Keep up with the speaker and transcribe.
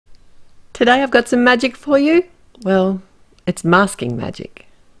Today I've got some magic for you. Well, it's masking magic.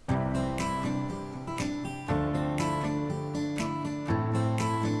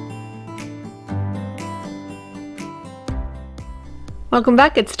 Welcome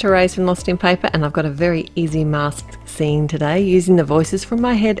back, it's Therese from Lostinpaper, and I've got a very easy masked scene today using the Voices from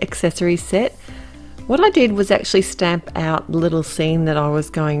My Head accessories set. What I did was actually stamp out the little scene that I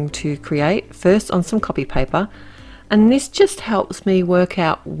was going to create first on some copy paper, and this just helps me work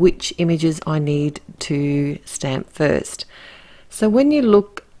out which images I need to stamp first. So when you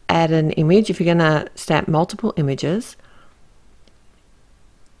look at an image, if you're going to stamp multiple images,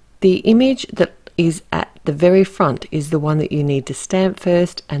 the image that is at the very front is the one that you need to stamp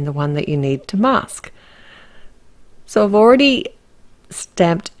first and the one that you need to mask. So I've already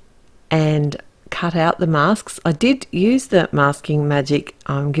stamped and cut out the masks. I did use the masking magic.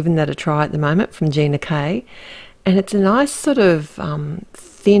 I'm giving that a try at the moment from Gina K, and it's a nice sort of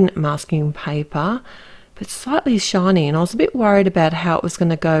thin masking paper, but slightly shiny, and I was a bit worried about how it was going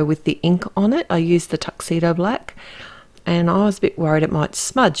to go with the ink on it. I used the tuxedo black and I was a bit worried it might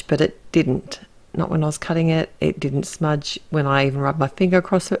smudge, but it didn't. Not when I was cutting it. It didn't smudge when I even rubbed my finger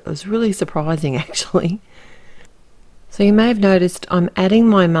across it. It was really surprising actually. So you may have noticed I'm adding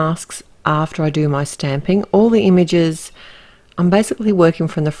my masks after I do my stamping. All the images, I'm basically working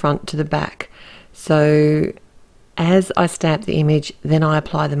from the front to the back. So as I stamp the image, then I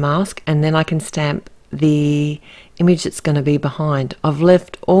apply the mask, and then I can stamp the image that's going to be behind. I've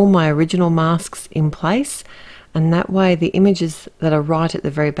left all my original masks in place, and that way the images that are right at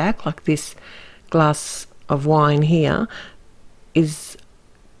the very back, like this glass of wine here, is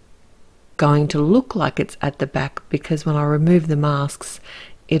going to look like it's at the back, because when I remove the masks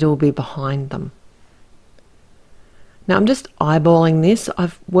it'll be behind them. Now I'm just eyeballing this.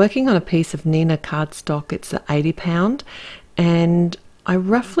 I'm working on a piece of Nina cardstock. It's an 80 £, and I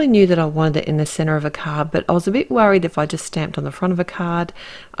roughly knew that I wanted it in the center of a card, but I was a bit worried if I just stamped on the front of a card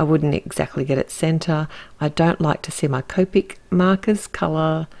I wouldn't exactly get it center. I don't like to see my Copic markers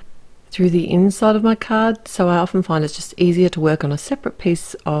color through the inside of my card, so I often find it's just easier to work on a separate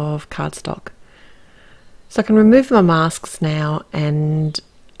piece of cardstock. So I can remove my masks now, and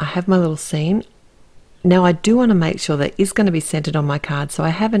I have my little scene. Now I do want to make sure that is going to be centered on my card, so I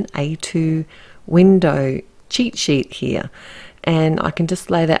have an A2 window cheat sheet here, and I can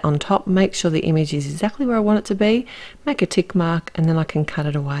just lay that on top, make sure the image is exactly where I want it to be, make a tick mark, and then I can cut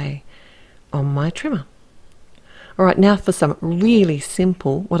it away on my trimmer. Alright, now for some really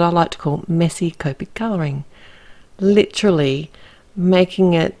simple, what I like to call messy Copic colouring. Literally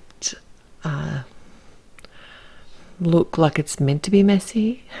making it look like it's meant to be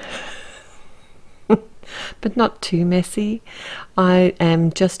messy, but not too messy. I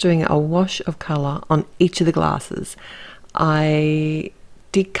am just doing a wash of colour on each of the glasses. I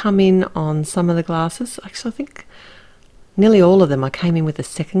did come in on some of the glasses, actually I think nearly all of them I came in with a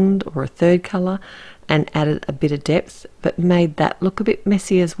second or a third colour and added a bit of depth, but made that look a bit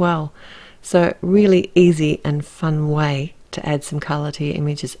messy as well. So really easy and fun way to add some colour to your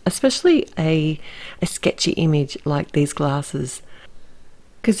images, especially a sketchy image like these glasses.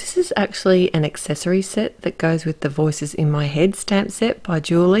 Because this is actually an accessory set that goes with the Voices in My Head stamp set by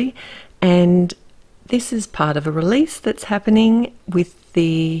Julie, and this is part of a release that's happening with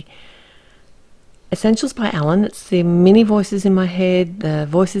the Essentials by Ellen. It's the mini Voices in My Head, the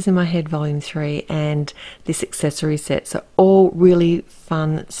Voices in My Head Volume 3, and this accessory set. So all really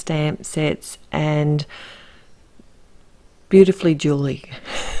fun stamp sets and beautifully Julie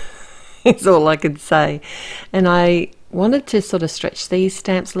is all I could say. And I wanted to sort of stretch these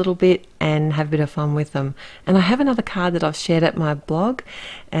stamps a little bit and have a bit of fun with them. And I have another card that I've shared at my blog,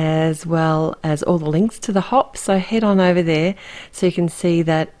 as well as all the links to the hop, so head on over there so you can see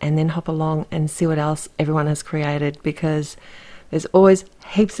that, and then hop along and see what else everyone has created, because there's always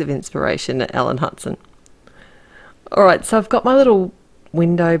heaps of inspiration at Ellen Hutson. Alright, so I've got my little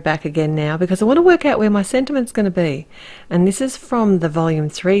window back again now because I want to work out where my sentiment's going to be, and this is from the Volume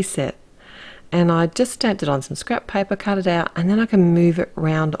 3 set. And I just stamped it on some scrap paper, cut it out, and then I can move it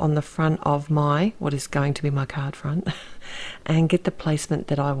round on the front of my, what is going to be my card front, and get the placement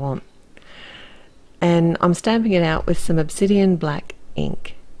that I want. And I'm stamping it out with some obsidian black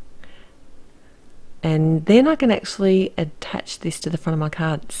ink. And then I can actually attach this to the front of my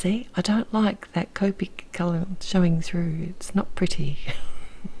card. See, I don't like that Copic colour showing through. It's not pretty.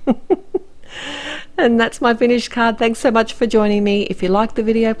 And that's my finished card. Thanks so much for joining me. If you liked the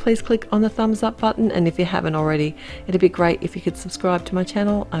video, please click on the thumbs up button, and if you haven't already, it'd be great if you could subscribe to my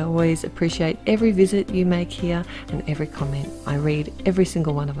channel. I always appreciate every visit you make here and every comment. I read every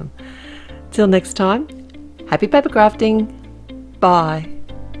single one of them. Till next time, happy paper crafting. Bye.